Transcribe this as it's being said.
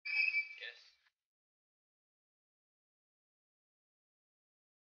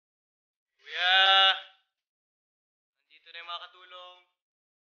Yeah. Nandito na yung mga katulong.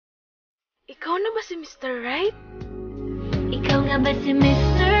 Ikaw na ba si Mr. Right? Ikaw nga ba si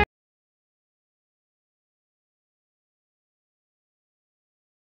Mr.?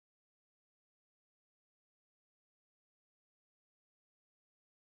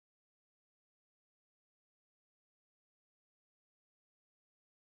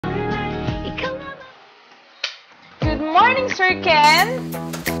 Good morning, Sir Ken!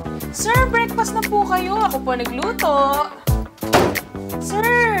 Sir, breakfast na po kayo. Ako po nagluto.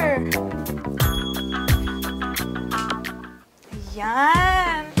 Sir!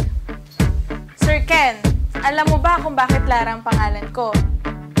 Ayan. Sir Ken, alam mo ba kung bakit Lara ang pangalan ko?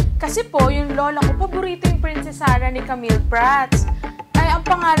 Kasi po, yung lola ko, paborito yung Princess Sarah ni Camille Prats. Ay, ang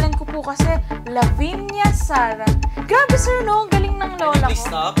pangalan ko po kasi, Lavinia Sarah. Grabe, sir, no? Galing ng lola ko. Please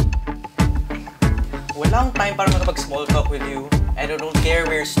stop. Walang time para makapag-small talk with you. And I don't care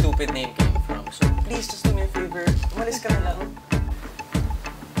where your stupid name came from. So please, just do me a favor. Umalis ka na lang.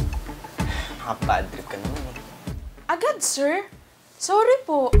 Bad trip ka naman eh. Agad, sir? Sorry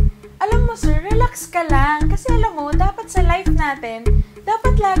po. Alam mo, sir, relax ka lang. Kasi alam mo, dapat sa life natin,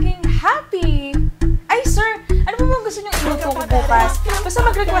 dapat laging happy. Ay, sir, ano ba bang gusto niyong iluto ko bukas? Basta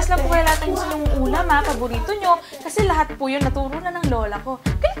mag-request lang po kayo lahat ng gusto niyong ulam, ha, paborito niyo. Kasi lahat po yun naturo na ng lola ko.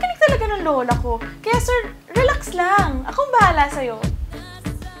 Galing-galing talaga ng lola ko. Kaya, sir, relax lang. Akong bahala sa'yo.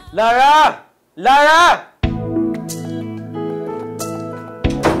 Lara! Lara!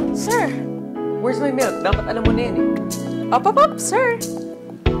 Sir! Where's my milk? Dapat alam mo na yun eh. Up, sir.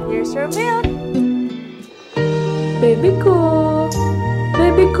 Here's your milk. Baby ko.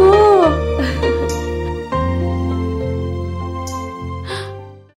 Baby ko.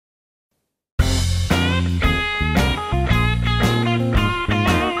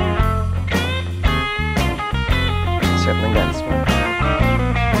 Sarap ng dance mo.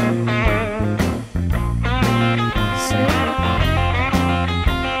 Sir?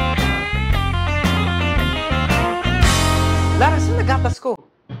 Lara, saan nagatas ko?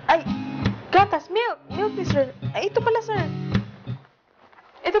 Ay, gatas, milk. Milk ni sir. Ay, ito pala, sir.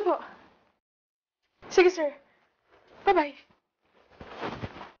 Ito po. Sige, sir. Bye-bye.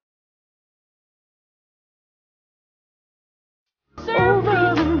 Sir,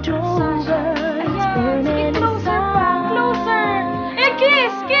 ayan. Sige, closer pa. Closer. Eh,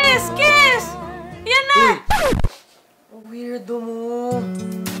 kiss, kiss, kiss! Yan na! Weirdo mo.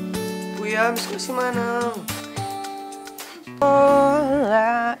 Kuya, miss ko si Manang.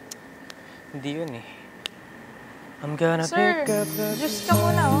 Hola. Hindi yun eh. I'm gonna Sir, pick up the... juice ka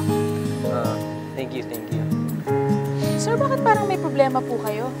muna, oh. Thank you, thank you. Sir, bakit parang may problema po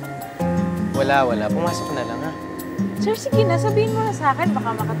kayo? Wala. Pumasok na lang, ha? Sir, sige na. Sabihin mo na sa akin.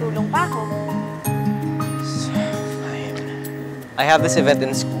 Baka makatulong pa ako. Fine. I have this event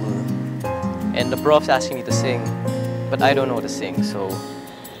in school, and the prof's asking me to sing, but I don't know to sing, so...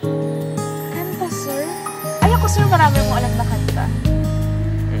 Kanta, sir? Ay, ako, sir, marami akong alam na kanta.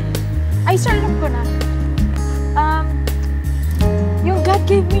 Ay, sir, alam ko na. Yung God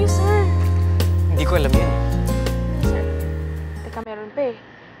Gave Me You, sir. Hindi ko alam yun. Sir, teka, meron pa eh.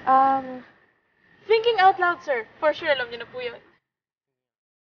 Thinking Out Loud, sir. For sure, alam niyo na po yun.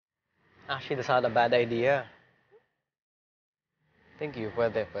 Actually, that's not a bad idea. Thank you.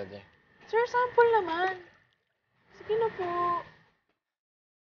 Pwede. Sir, sample naman. Sige na po.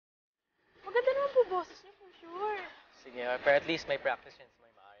 Maganda naman po boses niyo, for sure. Sige, pero at least may practice yun sa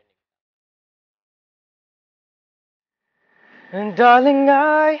may makarinig. And darling,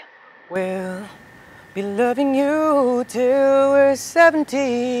 I will be loving you till we're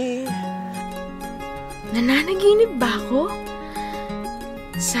 70. Nananaginip ba ako?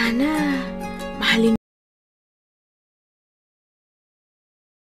 Sana mahalin.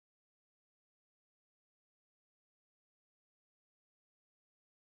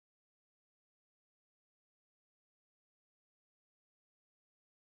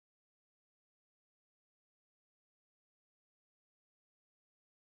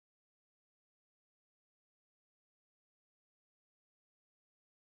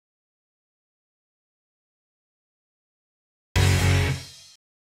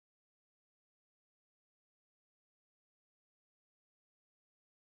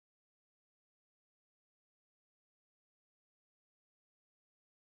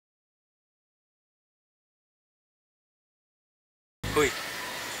 Hoy,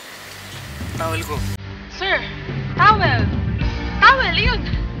 towel ko. Sir, towel! Towel, yun!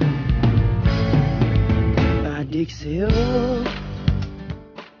 Adik sa'yo,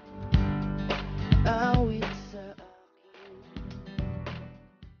 awit sa akin.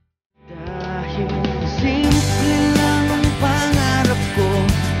 Dahil simple lang ang pangarap ko,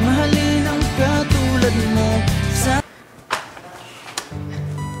 mahalin ang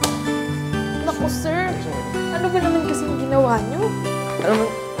Alam mo,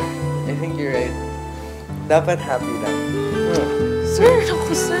 I think you're right. Dapat happy lang. Sir,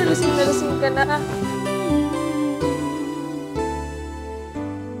 naku sir, lasing ka na.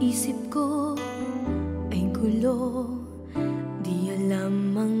 Isip ko ay gulo, di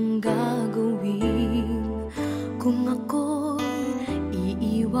alam ang gagawin. Kung ako'y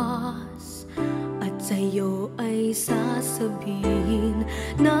iiwas at sa'yo ay sasabihin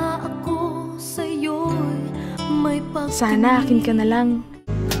na ako sa'yo'y may pagtingin. Sana akin ka na lang.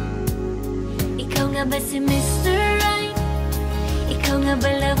 Ikaw nga ba si Mr. Right? Ikaw nga ba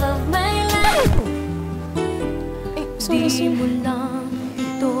love of my life? Ay, sorry Di sir. mo lang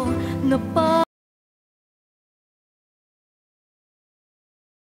ito napa.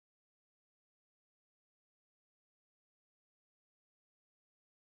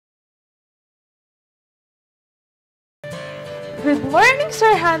 Good morning,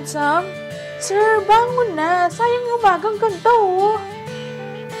 Sir Handsome. Sir, bangon na. Sayang yung umagang ganda, oh.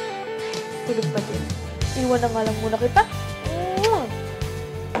 Tulog pa din. Iwan na nga lang muna kita.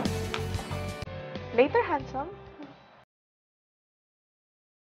 Later, handsome.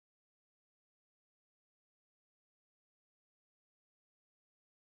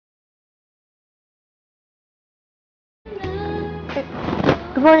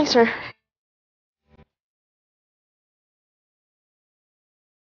 Good morning, sir.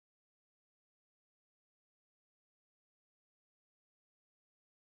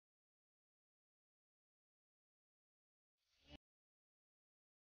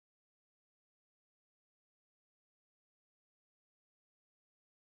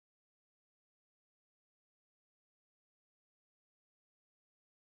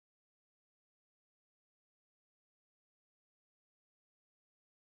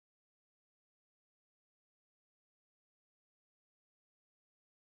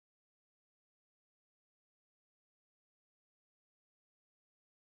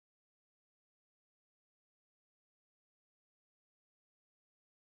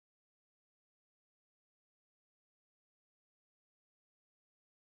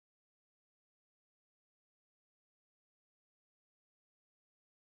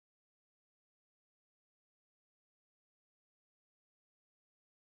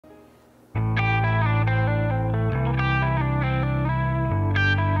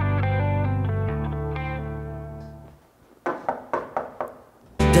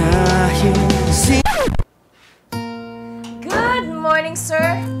 Good morning,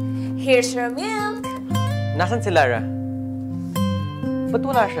 sir. Here's your milk. Nasaan si Lara? Ba't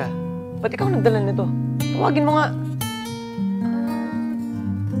wala siya? Ba't ikaw nagdala nito? Tawagin mo nga.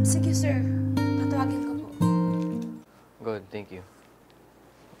 Sige, sir. Tatawagin ko po. Good, thank you.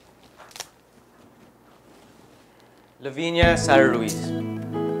 Lavinia Sarah Ruiz.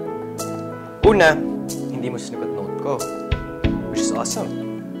 Una, hindi mo sinigot note ko. Which is awesome.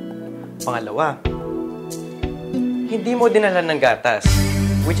 Pangalawa, hindi mo dinala ng gatas.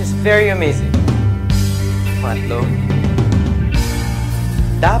 Which is very amazing. Pangatlo,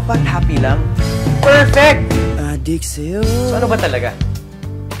 dapat happy lang. Perfect! Adik sa'yo. So ano ba talaga?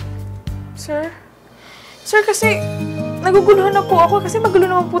 Sir? Sir, kasi naguguluhan na po ako kasi magulo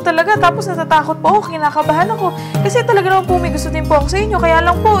naman po talaga. Tapos natatakot po ako, kinakabahan ako. Kasi talaga naman po may gusto din po ako sa inyo. Kaya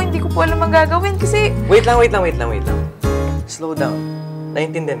lang po, hindi ko po alam ang gagawin kasi... Wait lang. Slow down.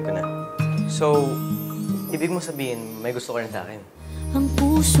 Naintindihan ko na. So, ibig mo sabihin, may gusto ka rin sa akin. Ang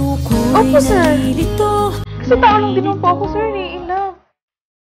puso ko Opo, sir. nalilito. Kasi tao lang din naman po ako, sir. In love.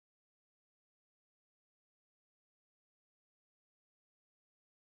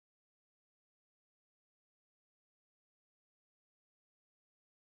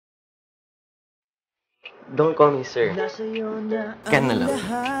 Don't call me sir. Ken na lang.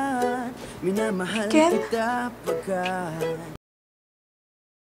 Ken?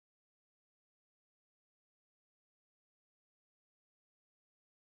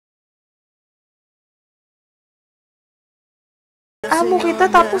 Amo kita,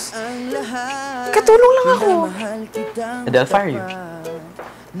 tapos katulong lang ako. And I'll fire you.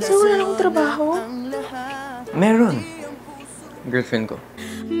 Sir, wala na akong trabaho. Meron. Girlfriend ko.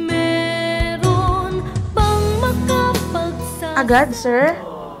 Meron bang makapagsabi? Agad, sir?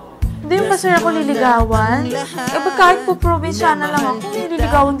 Hindi ba, sir, ako liligawan? Eh, ba't kahit po probinsyana lang ako,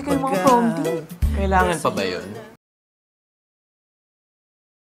 nililigawan di ko yung mga prom-di? Kailangan pa ba yun?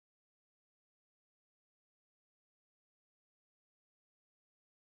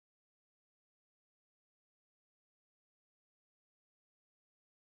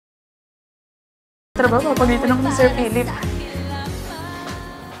 Trabaho, papaglitan ako ni Sir Philip.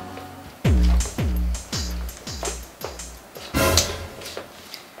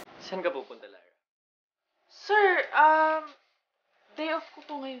 Saan ka pupunta, Lara? Sir, day off ko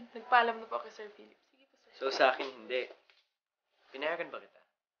po ngayon. Nagpaalam na po kay Sir Philip. Sige po, sir. So sa akin, hindi. Pinayagan ba kita?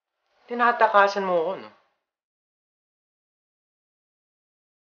 Tinatakasan mo ako, no?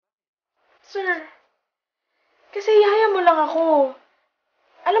 Sir, kasi yaya mo lang ako.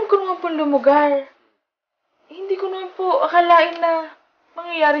 Alam ko naman po lumugar. Hindi ko naman po akalain na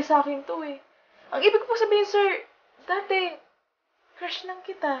mangyayari sa akin to eh. Ang ibig po sabihin, sir, dati, crush lang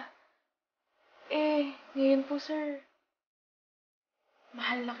kita. Ngayon po, sir,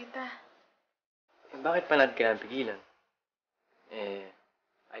 mahal na kita. Bakit pa natin kailangan pigilan?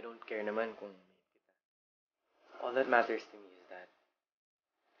 I don't care naman kung all that matters to me is that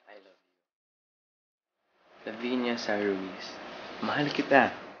I love you. Lavinia Sa Ruiz, mahal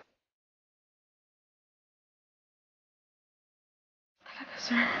kita. Talaga,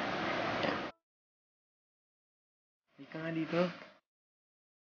 sir. Hindi ka nga dito.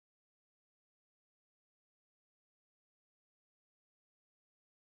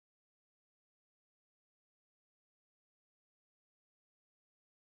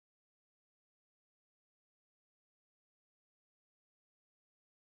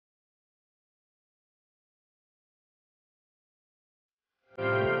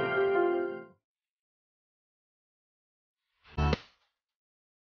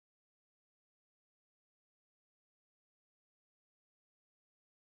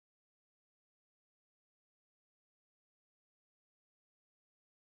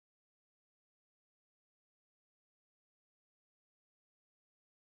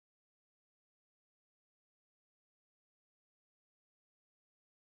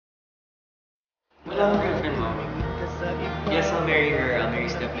 Wala akong girlfriend, Mommy. Yes, I'll marry her. I'll marry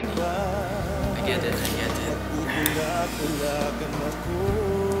Stephanie. I get it.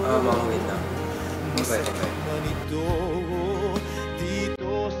 Mom, wait lang. Okay.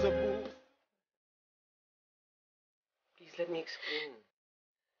 Please let me explain.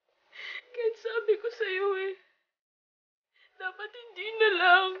 Kahit sabi ko sa'yo eh, dapat hindi na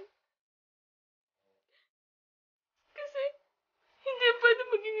lang. Kasi, hindi pa na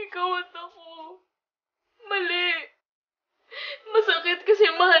maging ikaw at ako. Mali. Masakit kasi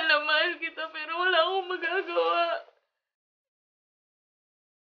mahal na mahal kita pero wala akong magagawa.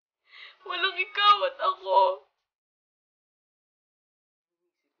 Walang ikaw at ako.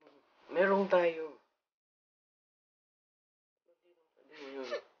 Merong tayo.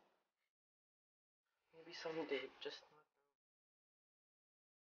 Maybe someday, just not.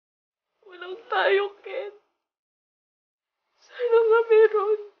 Walang tayo, Ken. Sana nga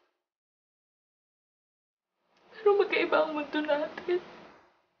meron. Pero magkaiba ang mundo natin.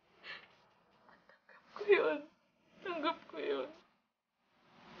 Tanggap ko yun.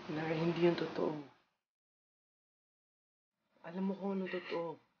 Lara, hindi yun totoo. Alam mo kung ano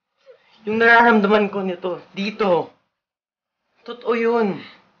totoo. Yung nararamdaman ko nito, dito. Totoo yun.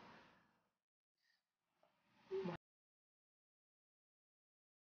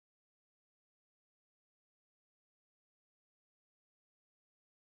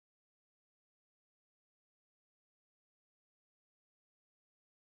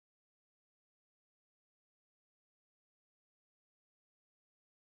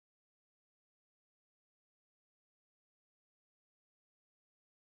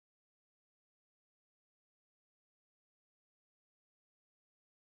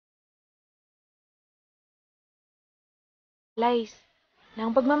 Lies, na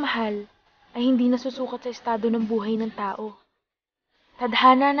ang pagmamahal ay hindi nasusukat sa estado ng buhay ng tao.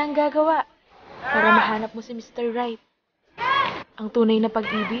 Tadhana na ang gagawa para mahanap mo si Mr. Right. Ang tunay na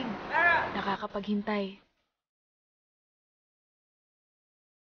pag-ibig, nakakapaghintay.